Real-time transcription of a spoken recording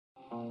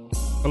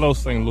Hello,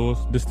 St. Louis.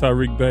 This is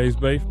Tyreek Bays.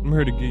 I'm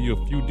here to give you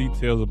a few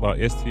details about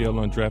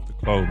STL Undrafted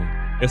Clothing.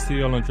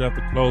 STL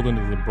Undrafted Clothing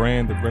is a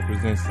brand that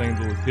represents St.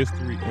 Louis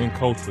history and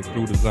culture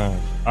through design.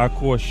 Our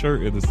core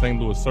shirt is a St.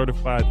 Louis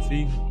certified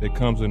tee that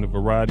comes in a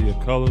variety of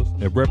colors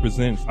that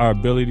represents our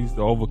abilities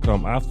to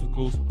overcome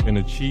obstacles and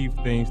achieve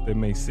things that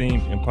may seem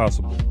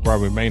impossible while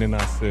remaining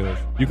ourselves.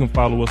 You can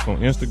follow us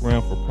on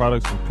Instagram for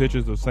products and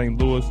pictures of St.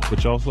 Louis,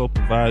 which also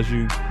provides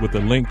you with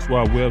a link to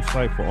our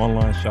website for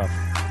online shopping.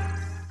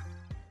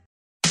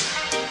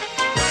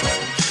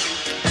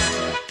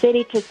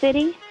 City to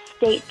city,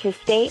 state to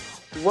state,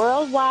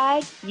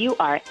 worldwide, you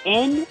are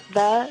in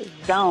the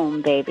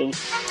zone, baby.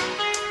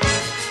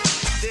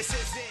 This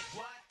is it.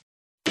 What?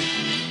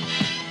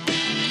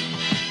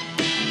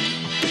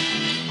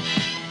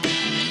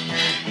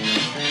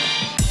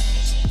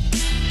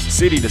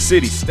 City to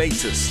city, state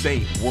to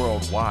state,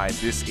 worldwide.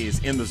 This is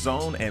In the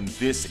Zone, and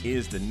this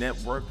is the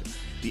network,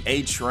 the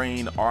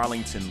A-Train,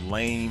 Arlington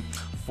Lane,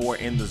 for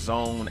In the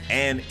Zone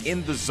and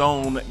In the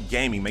Zone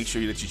Gaming. Make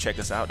sure that you check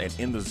us out at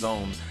In the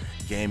Zone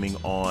Gaming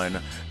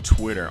on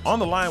Twitter. On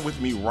the line with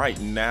me right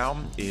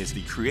now is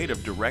the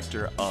creative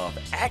director of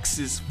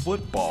Axis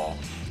Football,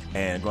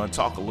 and going to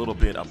talk a little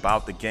bit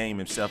about the game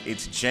himself.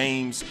 It's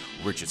James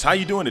Richards. How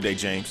you doing today,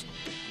 James?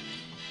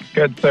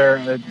 Good,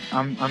 sir.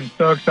 I'm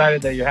so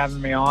excited that you're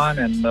having me on,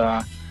 and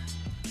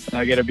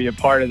I get to be a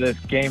part of this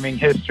gaming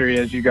history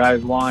as you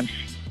guys launch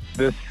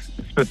this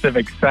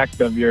specific sect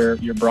of your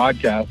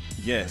broadcast.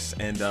 Yes,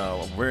 and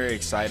we're very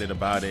excited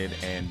about it,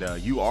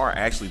 and you are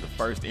actually the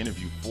first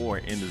interview for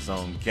In the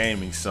Zone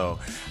Gaming, so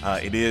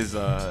it is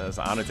it's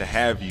an honor to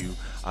have you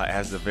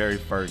as the very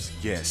first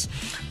guest.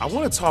 I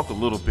want to talk a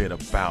little bit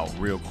about,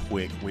 real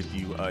quick with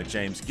you,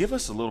 James, give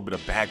us a little bit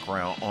of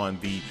background on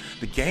the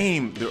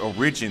game, the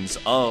origins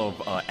of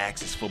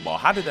Axis Football.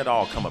 How did that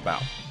all come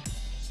about?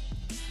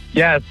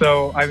 Yeah,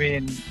 so I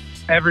mean,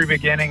 every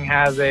beginning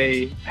has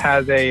a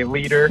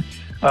leader,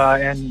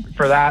 and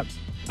for that,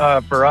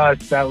 for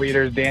us, that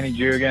leader is Danny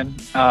Jugan.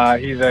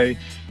 He's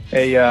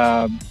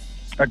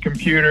a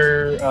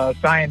computer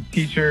science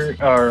teacher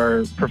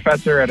or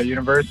professor at a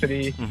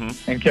university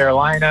in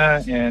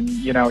Carolina, and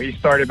he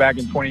started back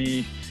in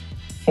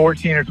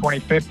 2014 or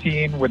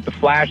 2015 with the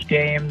Flash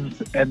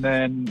games, and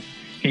then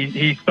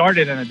he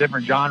started in a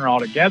different genre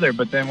altogether.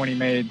 But then when he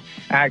made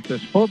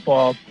Axis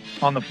Football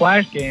on the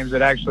Flash games,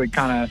 it actually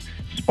kind of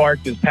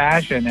sparked his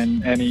passion,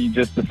 and he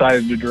just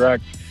decided to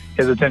direct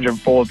his attention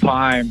full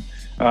time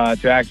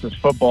to Axis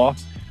Football.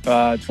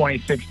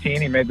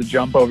 2016, he made the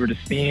jump over to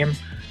Steam.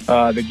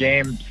 The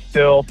game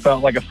still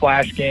felt like a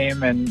Flash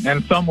game, and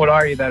some would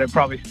argue that it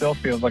probably still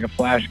feels like a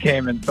Flash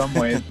game in some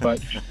ways,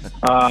 but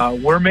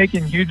we're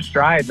making huge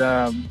strides.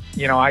 I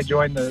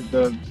joined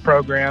the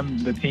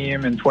program, the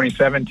team, in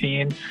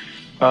 2017,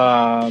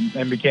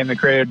 and became the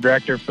creative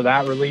director for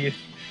that release.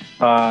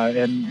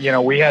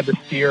 And we had to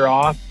steer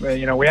off.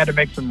 We had to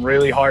make some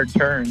really hard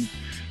turns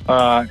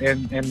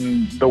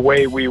in the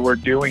way we were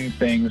doing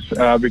things,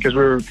 because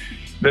we were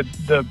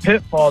the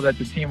pitfall that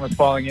the team was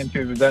falling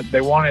into was that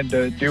they wanted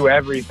to do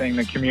everything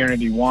the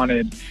community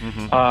wanted,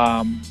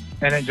 and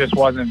it just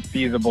wasn't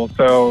feasible.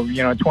 So, in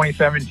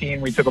 2017,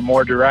 we took a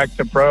more direct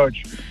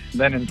approach.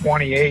 Then in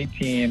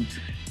 2018,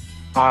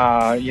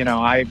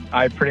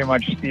 I pretty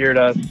much steered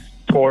us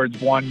towards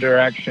one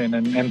direction,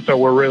 and so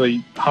we're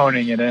really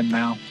honing it in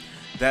now.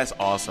 That's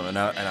awesome, and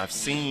I've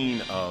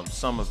seen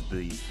some of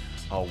the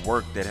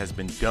work that has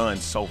been done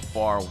so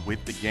far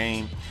with the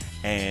game.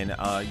 And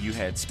you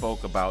had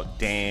spoke about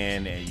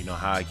Dan and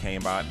how it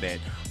came about. That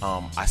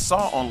I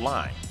saw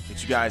online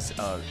that you guys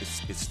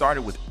it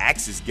started with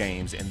Axis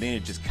games, and then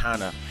it just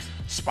kind of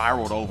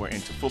spiraled over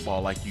into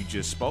football, like you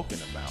just spoken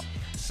about.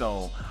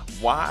 So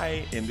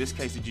why in this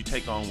case did you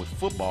take on with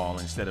football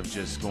instead of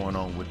just going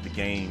on with the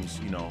games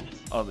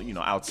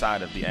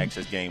outside of the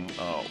Axis game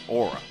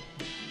aura?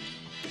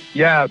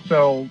 Yeah,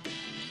 so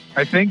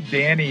I think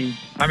Danny,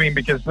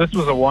 because this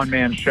was a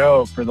one-man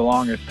show for the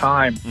longest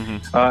time,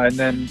 and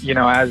then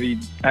as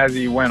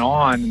he went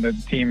on, the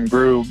team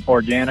grew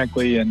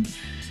organically and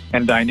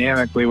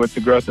dynamically with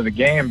the growth of the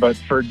game. But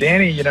for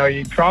Danny,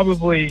 he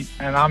probably,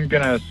 and I'm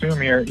going to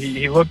assume here,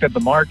 he looked at the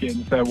market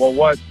and said, well,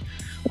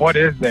 what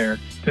is there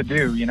to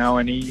do?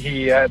 And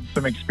he had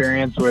some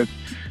experience with,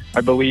 I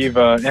believe,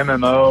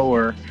 MMO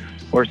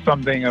or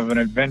something of an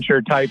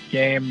adventure type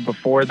game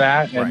before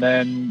that. And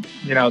then,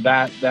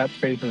 that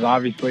space is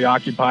obviously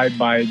occupied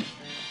by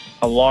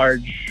a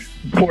large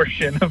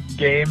portion of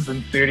games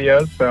and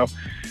studios. So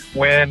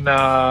when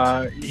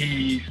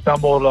he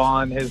stumbled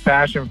on his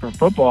passion for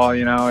football,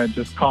 it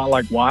just caught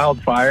like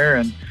wildfire,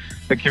 and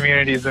the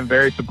community has been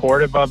very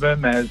supportive of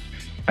him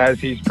as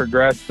he's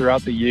progressed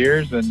throughout the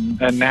years.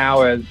 And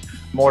now as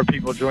more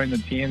people join the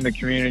team, the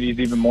community is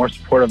even more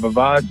supportive of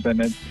us, and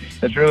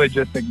it's really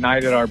just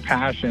ignited our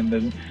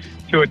passion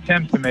to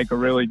attempt to make a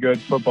really good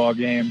football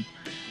game.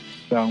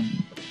 So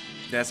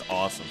that's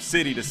awesome.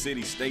 City to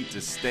city, state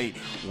to state,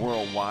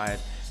 worldwide.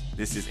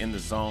 This is In the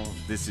Zone.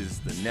 This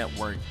is the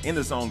network In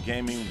the Zone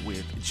Gaming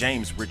with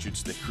James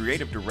Richards, the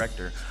creative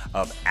director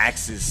of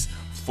Axis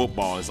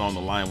Football, is on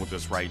the line with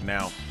us right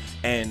now.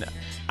 And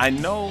I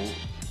know,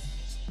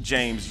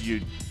 James, you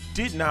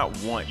did not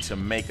want to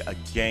make a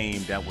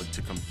game that would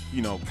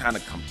kind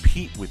of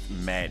compete with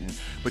Madden,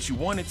 but you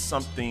wanted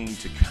something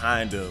to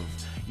kind of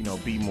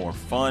be more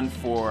fun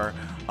for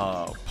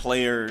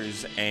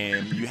players,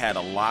 and you had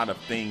a lot of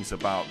things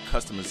about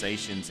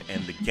customizations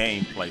and the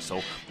gameplay.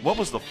 So what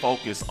was the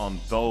focus on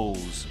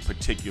those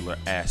particular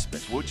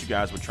aspects? What you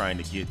guys were trying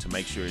to get to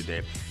make sure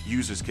that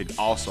users could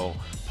also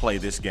play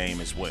this game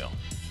as well?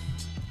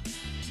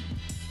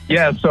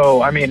 Yeah,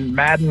 so I mean,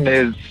 Madden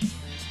is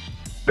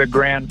the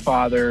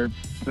grandfather,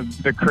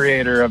 the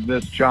creator of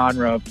this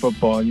genre of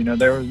football.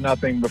 There was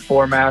nothing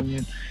before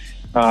Madden.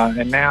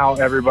 And now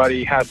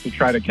everybody has to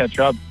try to catch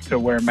up to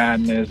where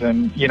Madden is.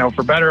 And,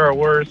 for better or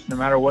worse, no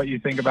matter what you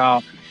think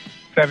about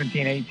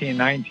 17, 18,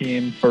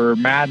 19 for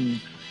Madden,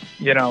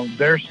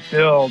 they're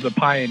still the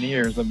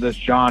pioneers of this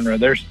genre.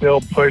 They're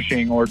still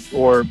pushing or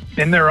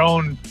in their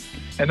own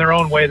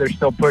way, they're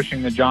still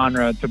pushing the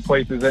genre to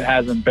places it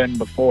hasn't been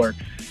before.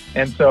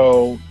 And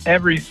so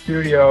every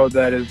studio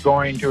that is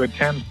going to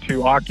attempt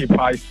to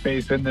occupy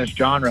space in this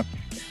genre,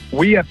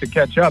 we have to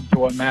catch up to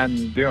what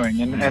Madden's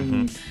doing.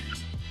 And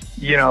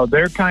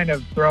they're kind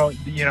of throwing,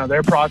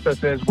 their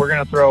process is we're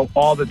going to throw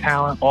all the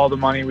talent, all the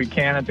money we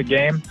can at the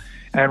game,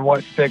 and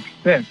what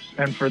sticks.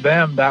 And for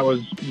them, that was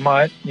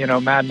MUT,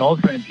 Madden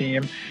Ultimate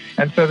Team.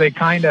 And so they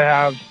kind of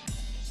have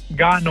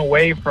gotten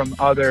away from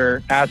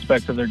other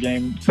aspects of their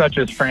game, such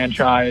as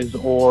franchise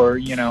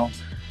or,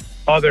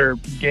 other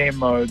game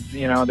modes.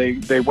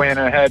 They went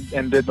ahead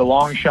and did the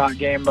long shot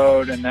game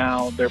mode, and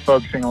now they're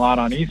focusing a lot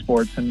on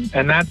esports.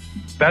 And that's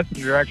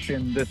the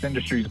direction this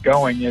industry is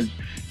going, is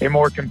a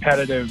more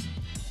competitive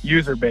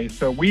user base.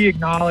 So we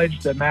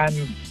acknowledge that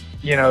Madden's,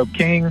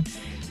 king,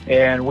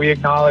 and we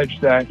acknowledge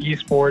that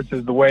esports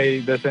is the way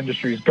this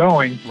industry is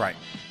going. Right.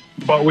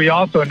 But we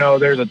also know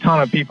there's a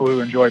ton of people who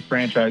enjoy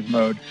franchise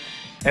mode.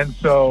 And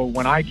so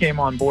when I came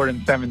on board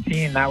in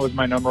 17, that was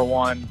my number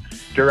one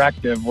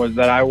directive, was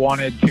that I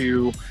wanted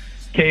to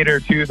cater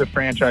to the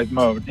franchise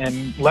mode.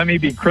 And let me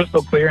be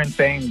crystal clear in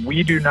saying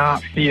we do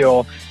not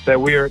feel that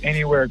we are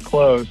anywhere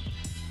close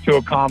to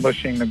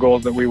accomplishing the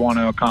goals that we want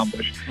to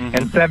accomplish. Mm-hmm.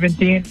 And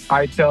 17,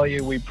 I tell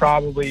you, we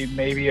probably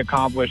maybe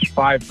accomplished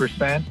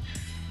 5%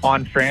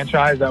 on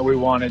franchise that we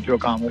wanted to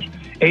accomplish.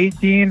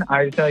 18,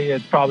 I tell you,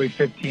 it's probably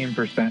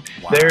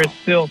 15%. Wow. There is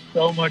still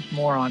so much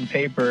more on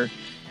paper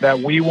that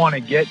we want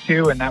to get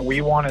to and that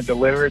we want to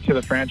deliver to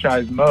the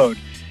franchise mode.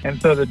 And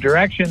so the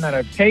direction that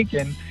I've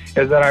taken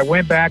is that I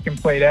went back and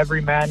played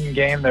every Madden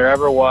game there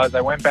ever was.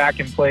 I went back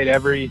and played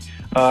every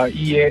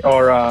EA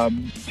or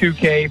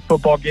 2K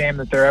football game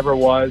that there ever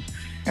was.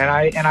 And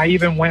I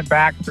even went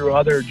back through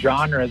other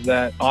genres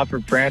that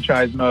offered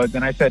franchise modes.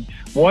 And I said,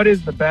 what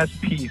is the best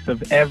piece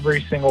of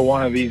every single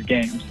one of these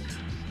games?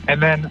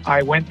 And then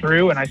I went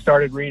through and I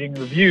started reading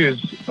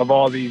reviews of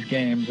all these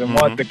games and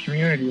what the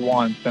community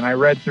wants. And I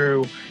read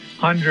through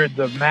hundreds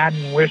of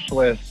Madden wish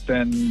lists.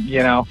 And,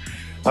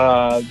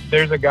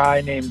 there's a guy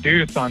named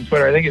Deuce on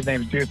Twitter. I think his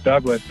name's Deuce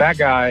Douglas. That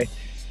guy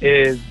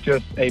is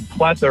just a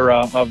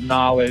plethora of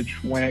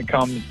knowledge when it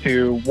comes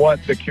to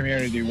what the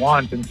community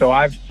wants. And so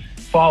I've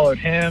followed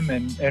him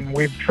and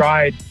we've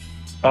tried,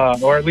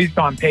 or at least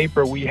on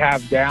paper, we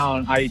have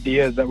down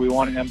ideas that we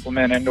want to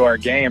implement into our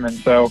game. And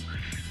so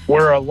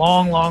we're a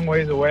long, long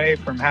ways away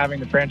from having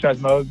the franchise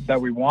mode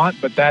that we want,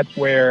 but that's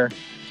where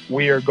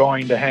we are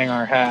going to hang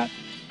our hat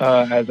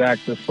as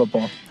Axis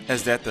Football.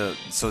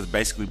 So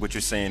basically what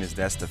you're saying is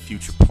that's the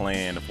future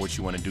plan of what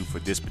you want to do for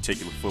this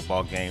particular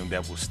football game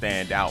that will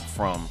stand out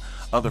from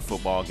other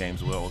football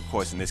games. Well, of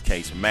course, in this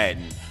case,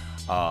 Madden,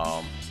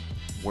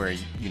 where,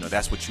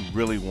 that's what you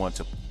really want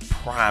to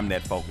prime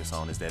that focus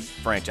on, is that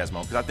franchise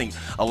mode. Because I think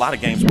a lot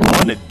of games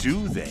want to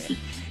do that.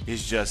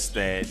 It's just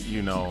that,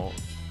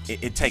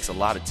 it takes a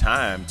lot of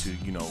time to,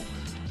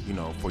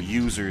 for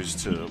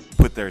users to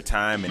put their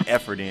time and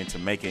effort into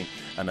making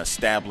an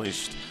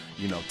established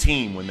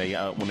team when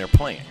they're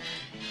playing.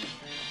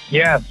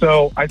 Yeah,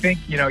 so I think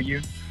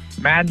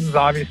Madden's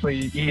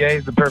obviously, EA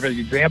is the perfect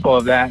example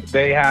of that.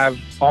 They have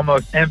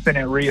almost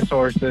infinite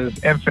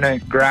resources,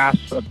 infinite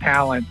grasp of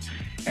talent,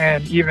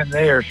 and even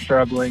they are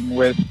struggling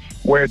with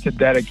where to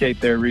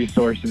dedicate their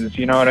resources.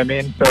 You know what I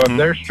mean? So if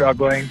they're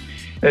struggling,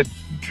 it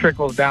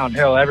trickles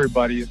downhill.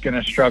 Everybody's going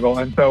to struggle.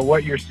 And so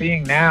what you're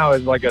seeing now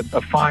is like a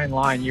fine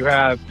line. You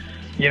have,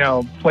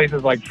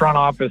 places like Front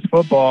Office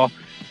Football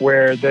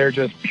where they're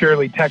just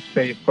purely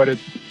text-based, but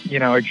it's,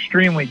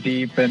 extremely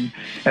deep, and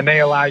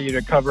they allow you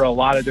to cover a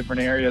lot of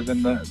different areas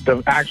in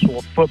the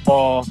actual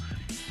football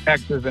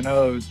X's and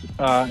O's.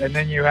 And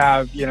then you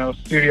have,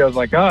 studios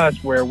like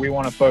us where we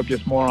want to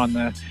focus more on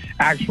the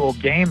actual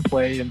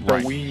gameplay, and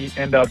so we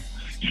end up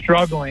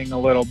struggling a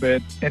little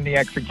bit in the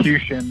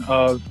execution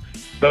of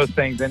those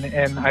things.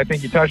 And I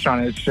think you touched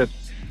on it. It's just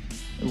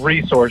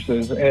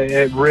resources.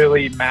 It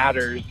really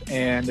matters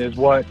and is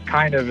what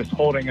kind of is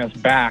holding us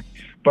back.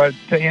 But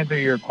to answer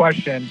your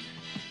question,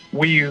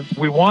 we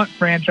want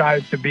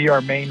franchise to be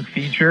our main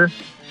feature,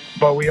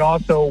 but we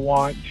also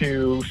want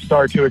to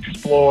start to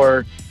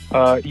explore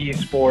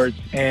esports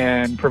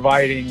and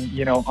providing,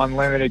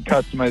 unlimited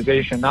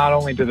customization, not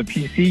only to the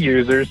PC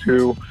users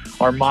who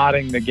are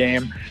modding the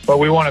game, but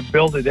we want to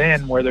build it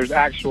in where there's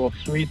actual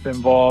suites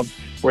involved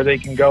where they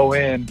can go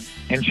in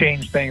and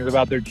change things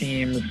about their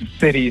teams,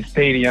 cities,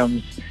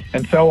 stadiums,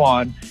 and so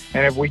on.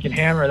 And if we can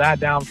hammer that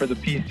down for the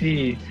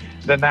PC,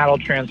 then that'll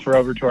transfer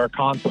over to our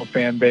console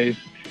fan base,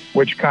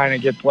 which kind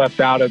of gets left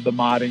out of the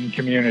modding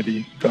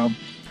community. So.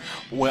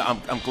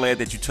 Well, I'm glad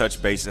that you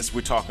touched bases.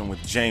 We're talking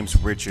with James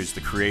Richards,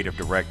 the creative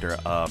director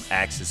of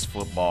Access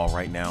Football,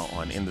 right now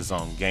on In the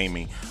Zone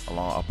Gaming,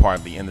 along a part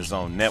of the In the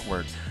Zone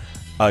network.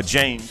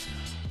 James,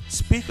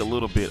 speak a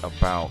little bit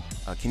about.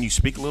 Can you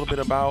speak a little bit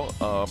about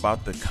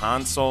the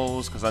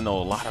consoles? Because I know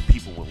a lot of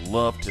people would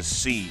love to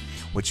see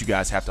what you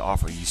guys have to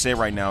offer. You say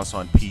right now it's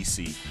on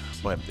PC,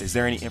 but is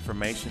there any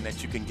information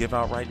that you can give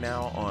out right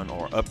now on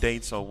or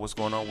updates or what's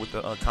going on with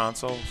the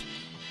consoles?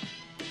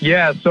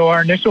 Yeah, so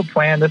our initial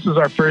plan, this is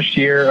our first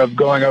year of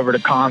going over to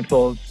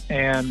consoles,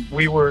 and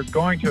we were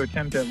going to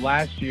attempt it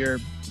last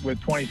year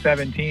with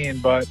 2017,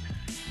 but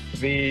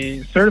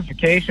the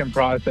certification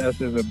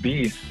process is a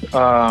beast.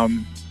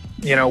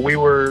 We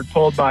were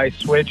told by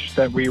Switch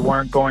that we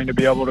weren't going to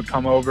be able to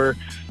come over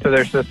to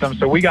their system,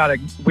 so we got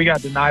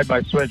denied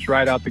by Switch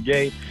right out the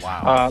gate.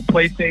 Wow.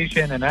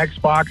 PlayStation and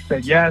Xbox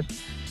said yes,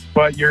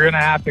 but you're going to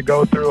have to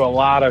go through a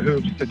lot of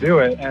hoops to do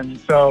it, and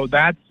so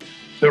that's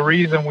the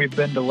reason we've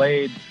been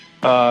delayed.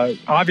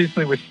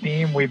 Obviously with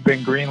Steam, we've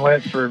been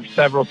greenlit for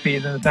several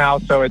seasons now,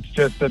 so it's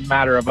just a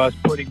matter of us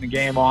putting the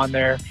game on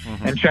there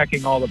and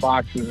checking all the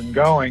boxes and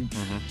going.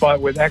 But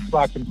with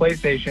Xbox and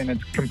PlayStation,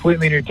 it's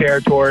completely new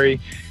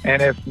territory,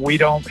 and if we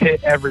don't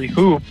hit every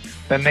hoop,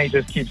 then they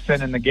just keep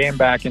sending the game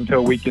back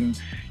until we can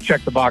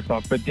check the box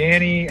off. But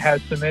Danny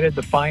has submitted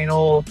the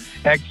final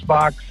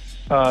Xbox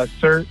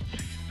cert,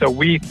 so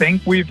we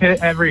think we've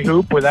hit every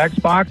hoop with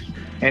Xbox,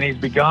 and he's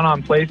begun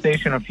on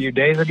PlayStation a few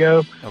days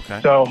ago.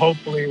 Okay. So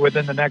hopefully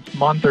within the next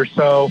month or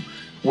so,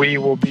 we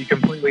will be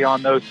completely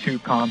on those two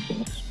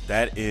consoles.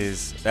 That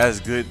is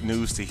good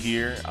news to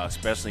hear,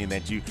 especially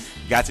that you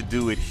got to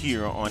do it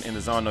here on In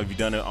the Zone. I know you've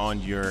done it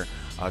on your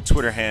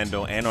Twitter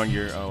handle and on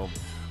your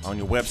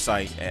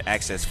website at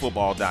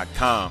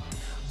accessfootball.com,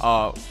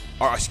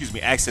 or excuse me,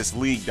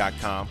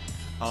 accessleague.com.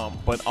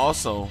 But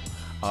also,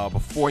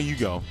 before you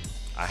go,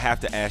 I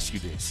have to ask you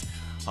this.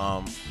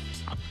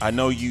 I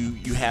know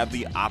you have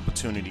the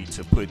opportunity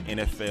to put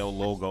NFL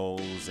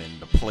logos and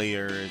the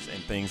players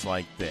and things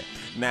like that.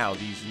 Now,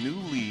 these new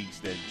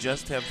leagues that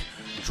just have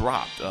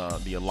dropped,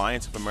 the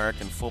Alliance of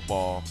American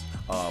Football,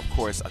 of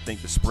course, I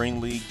think the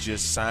Spring League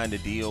just signed a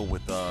deal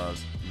with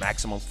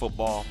Maximum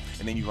Football,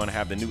 and then you're going to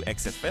have the new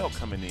XFL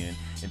coming in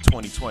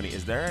 2020.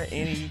 Is there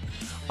any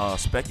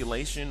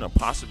speculation or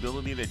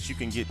possibility that you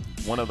can get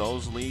one of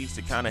those leagues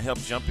to kind of help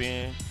jump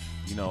in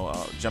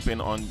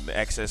on the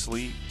Access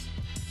League?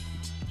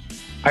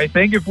 I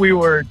think if we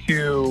were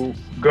to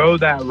go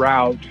that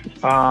route,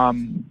 I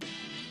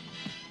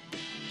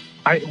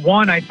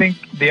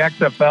think the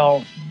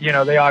XFL,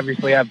 they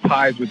obviously have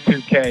ties with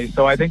 2K.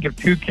 So I think if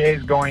 2K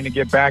is going to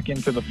get back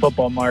into the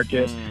football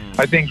market,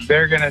 I think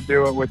they're going to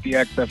do it with the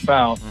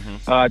XFL,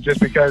 just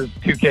because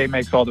 2K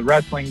makes all the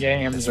wrestling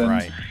games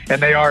and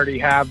they already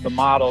have the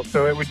model.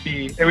 So it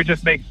would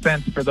just make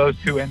sense for those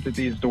two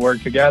entities to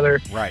work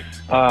together. Right.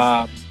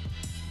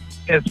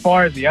 As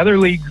far as the other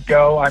leagues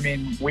go, I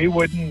mean, we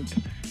wouldn't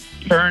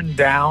turn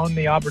down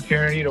the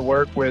opportunity to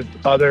work with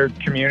other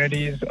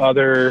communities,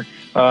 other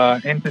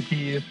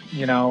entities,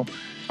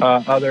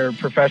 other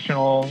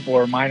professional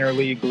or minor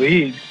league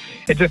leagues.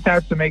 It just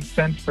has to make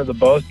sense for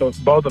both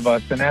of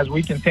us. And as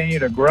we continue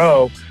to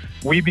grow,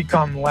 we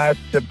become less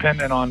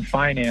dependent on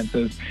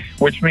finances,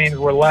 which means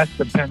we're less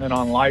dependent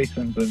on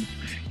licenses.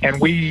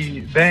 And we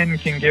then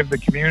can give the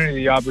community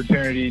the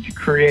opportunity to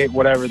create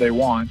whatever they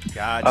want.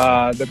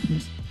 Gotcha.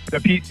 The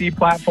PC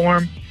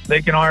platform,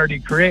 they can already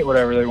create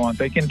whatever they want.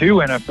 They can do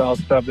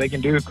NFL stuff. They can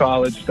do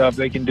college stuff.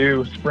 They can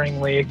do Spring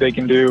League. They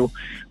can do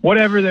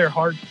whatever their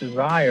hearts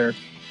desire.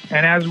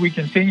 And as we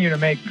continue to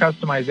make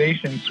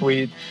customization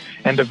suites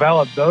and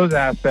develop those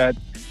assets,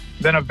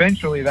 then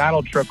eventually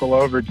that'll trickle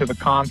over to the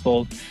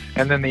consoles.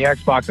 And then the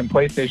Xbox and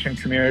PlayStation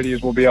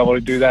communities will be able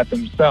to do that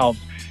themselves.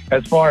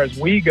 As far as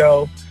we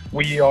go,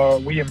 we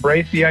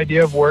embrace the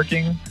idea of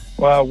working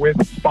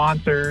with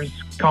sponsors,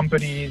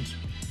 companies,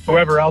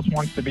 whoever else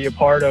wants to be a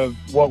part of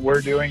what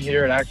we're doing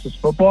here at Access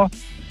Football.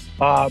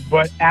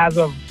 But as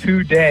of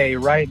today,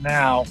 right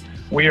now,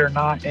 we are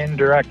not in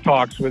direct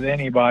talks with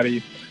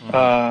anybody,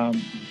 like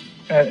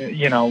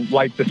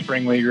the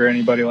Spring League or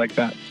anybody like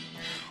that.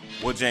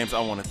 Well, James, I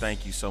want to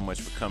thank you so much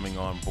for coming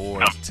on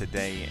board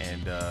today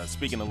and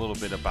speaking a little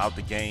bit about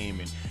the game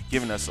and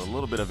giving us a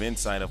little bit of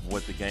insight of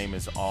what the game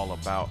is all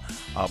about.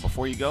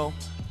 Before you go,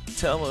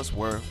 tell us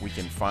where we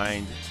can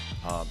find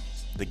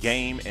the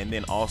game, and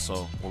then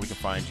also where we can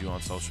find you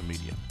on social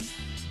media.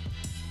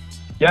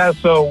 Yeah,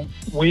 so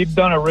we've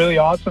done a really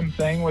awesome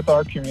thing with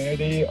our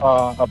community,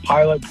 a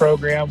pilot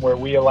program where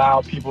we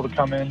allow people to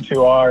come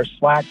into our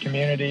Slack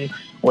community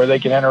where they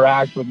can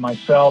interact with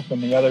myself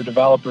and the other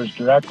developers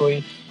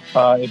directly.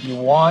 If you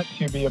want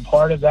to be a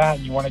part of that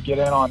and you want to get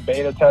in on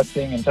beta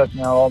testing and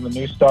testing out all the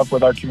new stuff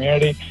with our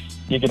community,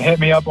 you can hit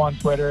me up on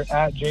Twitter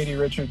at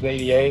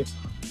JDRichards88,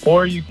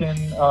 or you can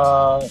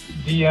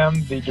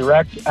DM the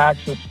Direct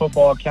Access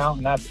Football account,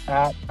 and that's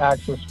at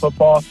Access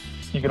Football.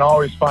 You can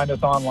always find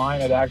us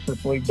online at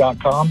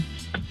accessleague.com.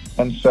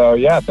 And so,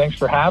 yeah, thanks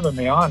for having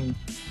me on.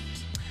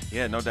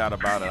 Yeah, no doubt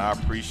about it. I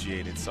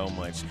appreciate it so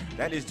much.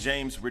 That is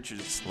James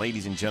Richards,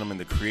 ladies and gentlemen,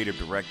 the creative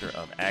director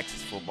of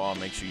Access Football.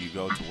 Make sure you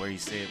go to where he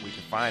said we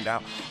can find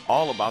out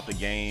all about the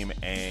game,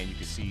 and you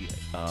can see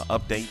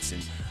updates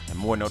and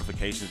more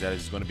notifications that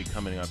is going to be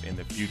coming up in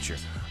the future.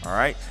 All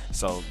right,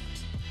 so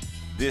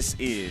this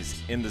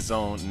is In the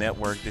Zone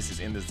Network. This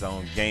is In the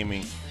Zone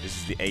Gaming. This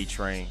is the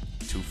A-Train,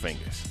 Two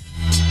Fingers.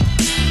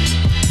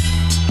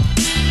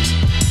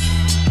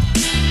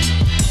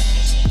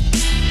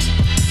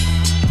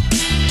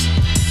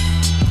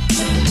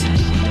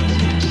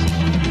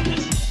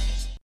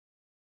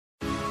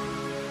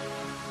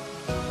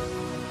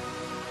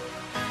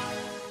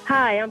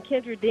 Hi, I'm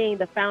Kendra Dean,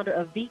 the founder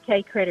of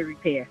VK Credit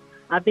Repair.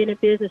 I've been in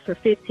business for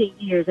 15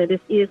 years, and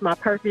this is my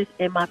purpose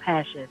and my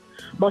passion.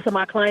 Most of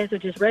my clients are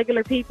just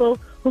regular people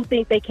who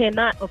think they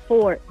cannot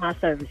afford my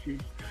services.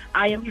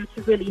 I am here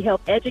to really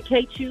help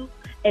educate you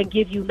and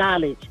give you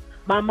knowledge.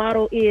 My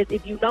motto is,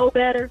 if you know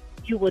better,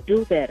 you will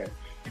do better.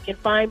 You can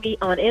find me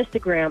on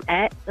Instagram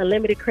at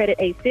Unlimited Credit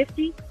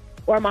 850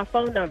 or my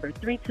phone number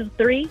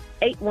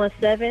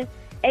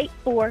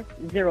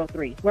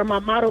 323-817-8403, where my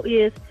motto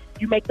is,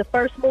 you make the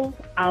first move,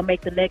 I'll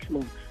make the next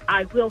move.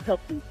 I will help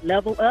you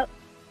level up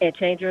and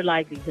change your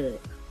livelihood.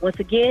 Once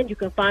again, you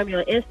can find me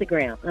on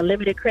Instagram,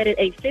 Unlimited Credit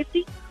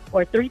 850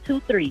 or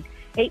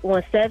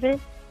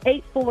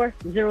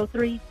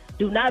 323-817-8403.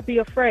 Do not be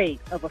afraid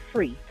of a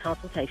free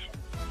consultation.